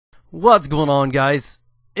What's going on, guys?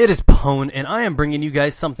 It is Pwn, and I am bringing you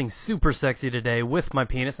guys something super sexy today with my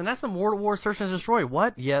penis, and that's some World at War Search and Destroy.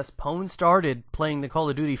 What? Yes, Pwn started playing the Call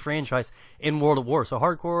of Duty franchise in World at War, so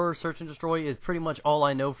hardcore Search and Destroy is pretty much all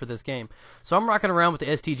I know for this game. So I'm rocking around with the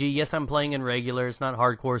STG. Yes, I'm playing in regular. It's not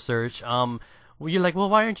hardcore search. Well, you're like, well,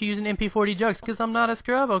 why aren't you using MP40 jugs? Because I'm not a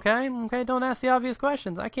scrub, okay? Okay, don't ask the obvious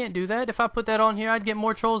questions. I can't do that. If I put that on here, I'd get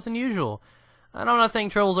more trolls than usual. And I'm not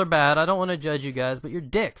saying trolls are bad. I don't want to judge you guys, but you're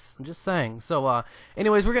dicks. I'm just saying. So,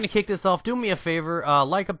 anyways, we're going to kick this off. Do me a favor.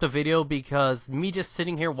 Like up the video because me just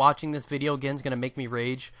sitting here watching this video again is going to make me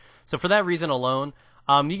rage. So for that reason alone,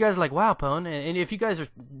 you guys are like, wow, Pwn. And if you guys are,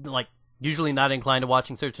 like, usually not inclined to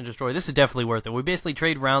watching Search and Destroy, this is definitely worth it. We basically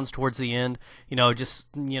trade rounds towards the end,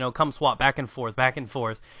 come swap back and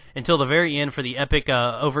forth, until the very end for the epic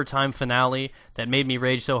overtime finale that made me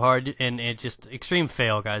rage so hard, and it just, extreme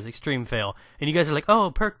fail, guys, extreme fail. And you guys are like,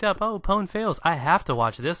 oh, perked up, oh, Pwn fails. I have to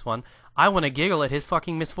watch this one. I want to giggle at his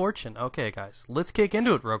fucking misfortune. Okay, guys, let's kick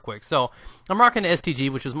into it real quick. So, I'm rocking the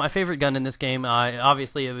STG, which was my favorite gun in this game.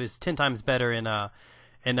 Obviously, it was 10 times better in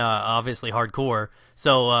obviously hardcore.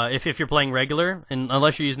 So if you're playing regular, and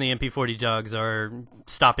unless you're using the MP40 jugs or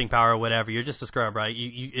stopping power or whatever, you're just a scrub, right?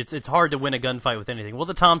 It's hard to win a gunfight with anything. Well,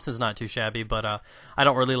 the Thompson's not too shabby, but I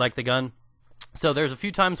don't really like the gun. So there's a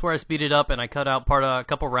few times where I speed it up and I cut out a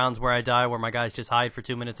couple rounds where I die, where my guys just hide for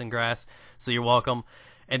 2 minutes in grass. So you're welcome.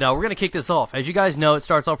 And we're going to kick this off. As you guys know, it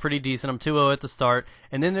starts off pretty decent. I'm 2-0 at the start.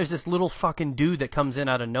 And then there's this little fucking dude that comes in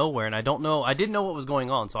out of nowhere. And I didn't know what was going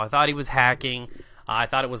on. So I thought he was hacking. I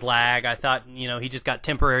thought it was lag. I thought, he just got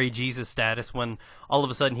temporary Jesus status when all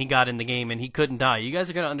of a sudden he got in the game and he couldn't die. You guys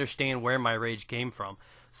are going to understand where my rage came from.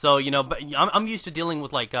 So, but I'm used to dealing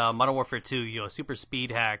with, like, Modern Warfare 2, super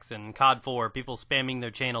speed hacks and COD 4, people spamming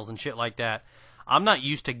their channels and shit like that. I'm not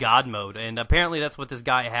used to God mode, and apparently that's what this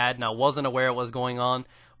guy had, and I wasn't aware it was going on.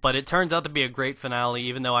 But it turns out to be a great finale,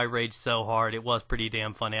 even though I raged so hard. It was pretty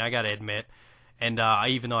damn funny, I gotta admit. And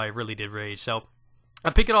even though I really did rage. So I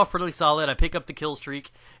pick it off really solid. I pick up the kill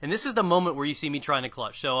streak, and this is the moment where you see me trying to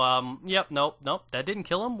clutch. So, yep, nope, that didn't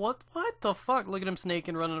kill him. What the fuck? Look at him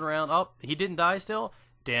snaking, running around. Oh, he didn't die still?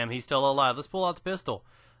 Damn, he's still alive. Let's pull out the pistol.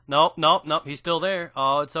 Nope, he's still there.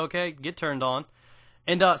 Oh, it's okay. Get turned on.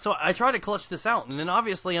 And, so I try to clutch this out, and then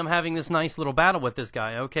obviously I'm having this nice little battle with this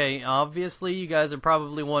guy. Okay, obviously you guys are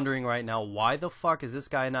probably wondering right now, why the fuck is this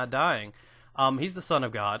guy not dying? He's the son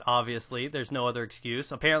of God, obviously. There's no other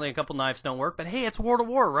excuse. Apparently a couple knives don't work, but hey, it's World at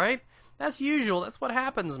War, right? That's usual. That's what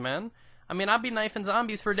happens, man. I mean, I'd be knifing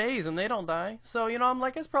zombies for days and they don't die. So, I'm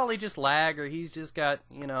like, it's probably just lag, or he's just got,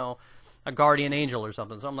 a guardian angel or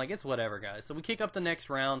something. So I'm like, it's whatever, guys. So we kick up the next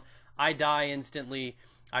round. I die instantly.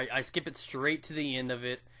 I skip it straight to the end of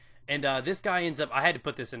it. And this guy ends up, I had to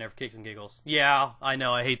put this in there for kicks and giggles. Yeah, I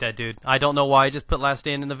know, I hate that dude. I don't know why I just put last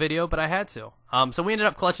stand in the video, but I had to. So we ended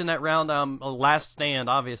up clutching that round, last stand,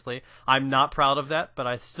 obviously. I'm not proud of that, but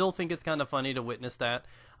I still think it's kind of funny to witness that.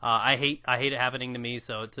 I hate it happening to me,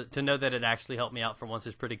 so to know that it actually helped me out for once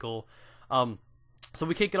is pretty cool. So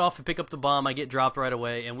we kick it off and pick up the bomb. I get dropped right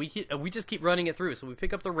away, and we just keep running it through. So we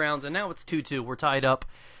pick up the rounds, and now it's 2-2. We're tied up.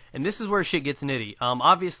 And this is where shit gets nitty.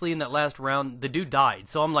 Obviously, in that last round, the dude died.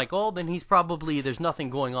 So I'm like, oh, then there's nothing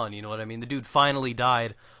going on, you know what I mean? The dude finally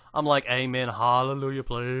died. I'm like, amen, hallelujah,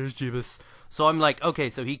 praise Jesus. So I'm like, okay,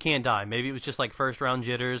 so he can't die. Maybe it was just like first round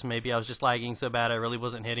jitters. Maybe I was just lagging so bad I really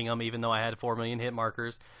wasn't hitting him, even though I had 4 million hit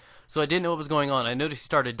markers. So I didn't know what was going on. I noticed he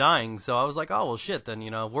started dying, so I was like, oh, well, shit, then,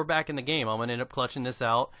 we're back in the game. I'm going to end up clutching this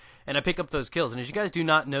out, and I pick up those kills. And as you guys do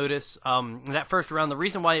not notice, in that first round, the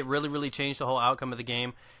reason why it really, really changed the whole outcome of the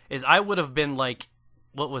game is I would have been like,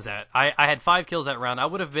 what was that? I had 5 kills that round. I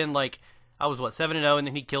would have been like, I was, 7-0, and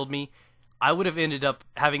then he killed me. I would have ended up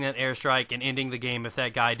having that airstrike and ending the game if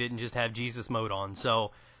that guy didn't just have Jesus mode on.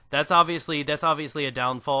 So that's obviously a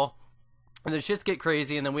downfall. And the shits get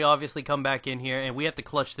crazy, and then we obviously come back in here, and we have to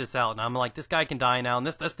clutch this out. And I'm like, this guy can die now, and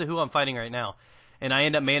that's who I'm fighting right now. And I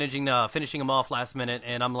end up finishing him off last minute,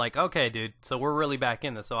 and I'm like, okay, dude, so we're really back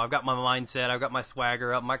in this. So I've got my mindset, I've got my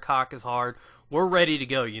swagger up, my cock is hard, we're ready to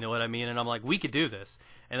go, you know what I mean? And I'm like, we could do this.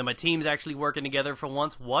 And then my team's actually working together for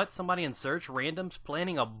once. What? Somebody in search? Randoms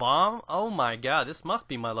planting a bomb? Oh my god, this must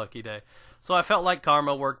be my lucky day. So I felt like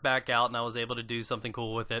karma worked back out, and I was able to do something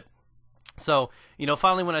cool with it. So,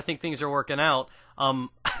 finally when I think things are working out, I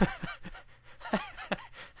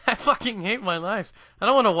fucking hate my life. I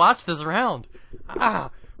don't want to watch this round.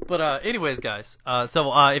 But anyways, guys.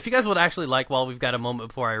 So if you guys would actually like, while we've got a moment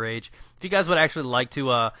before I rage, if you guys would actually like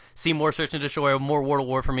to see more Search and Destroy, or more World of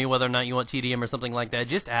War for me, whether or not you want TDM or something like that,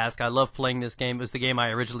 just ask. I love playing this game. It was the game I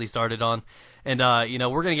originally started on, and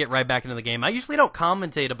we're gonna get right back into the game. I usually don't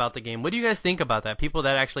commentate about the game. What do you guys think about that? People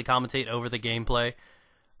that actually commentate over the gameplay.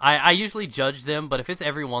 I usually judge them, but if it's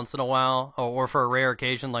every once in a while, or for a rare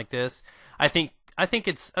occasion like this, I think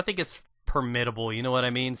it's permittable. You know what I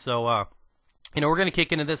mean? So. We're going to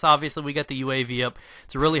kick into this. Obviously, we got the UAV up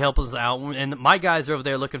to really help us out. And my guys are over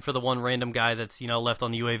there looking for the one random guy that's, left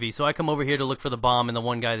on the UAV. So I come over here to look for the bomb and the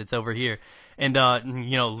one guy that's over here. And,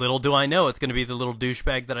 little do I know it's going to be the little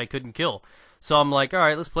douchebag that I couldn't kill. So I'm like, all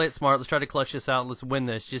right, let's play it smart. Let's try to clutch this out. Let's win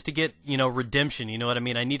this just to get, redemption. You know what I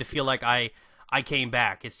mean? I need to feel like I came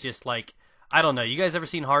back. It's just like, I don't know. You guys ever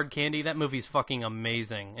seen Hard Candy? That movie's fucking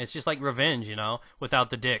amazing. It's just like revenge, without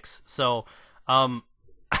the dicks. So,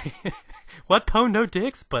 what, Pone? No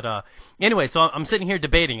dicks? But anyway, so I'm sitting here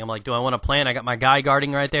debating. I'm like, do I want to plan? I got my guy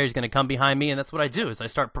guarding right there. He's going to come behind me, and that's what I do. Is I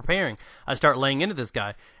start preparing. I start laying into this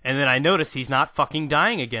guy, and then I notice he's not fucking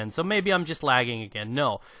dying again. So maybe I'm just lagging again.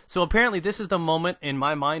 No. So apparently this is the moment in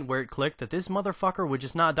my mind where it clicked that this motherfucker would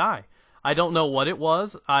just not die. I don't know what it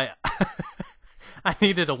was. I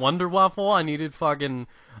needed a Wonder Waffle. I needed fucking,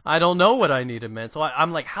 I don't know what I needed, man. So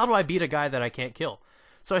I'm like, how do I beat a guy that I can't kill?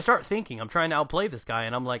 So I start thinking, I'm trying to outplay this guy,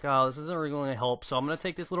 and I'm like, oh, this isn't really going to help, so I'm going to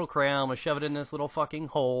take this little crayon, I'm going to shove it in this little fucking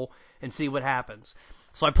hole, and see what happens.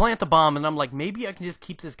 So I plant the bomb, and I'm like, maybe I can just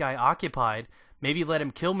keep this guy occupied, maybe let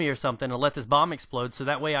him kill me or something, and let this bomb explode, so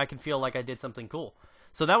that way I can feel like I did something cool.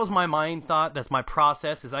 So that was my mind thought, that's my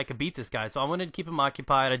process, is I could beat this guy. So I wanted to keep him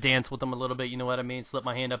occupied, I danced with him a little bit, you know what I mean, slip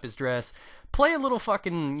my hand up his dress, play a little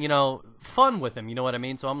fucking, fun with him, you know what I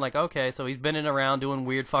mean. So I'm like, okay, so he's bending around doing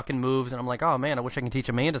weird fucking moves, and I'm like, oh man, I wish I could teach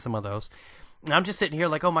Amanda some of those. And I'm just sitting here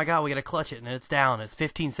like, oh my god, we gotta clutch it, and it's down, it's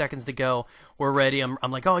 15 seconds to go, we're ready. I'm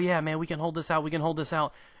like, oh yeah, man, we can hold this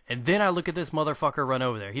out, and then I look at this motherfucker run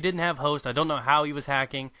over there. He didn't have host, I don't know how he was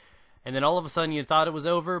hacking, and then all of a sudden you thought it was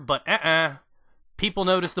over, but people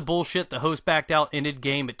noticed the bullshit. The host backed out, ended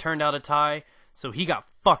game. It turned out a tie, so he got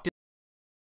fucked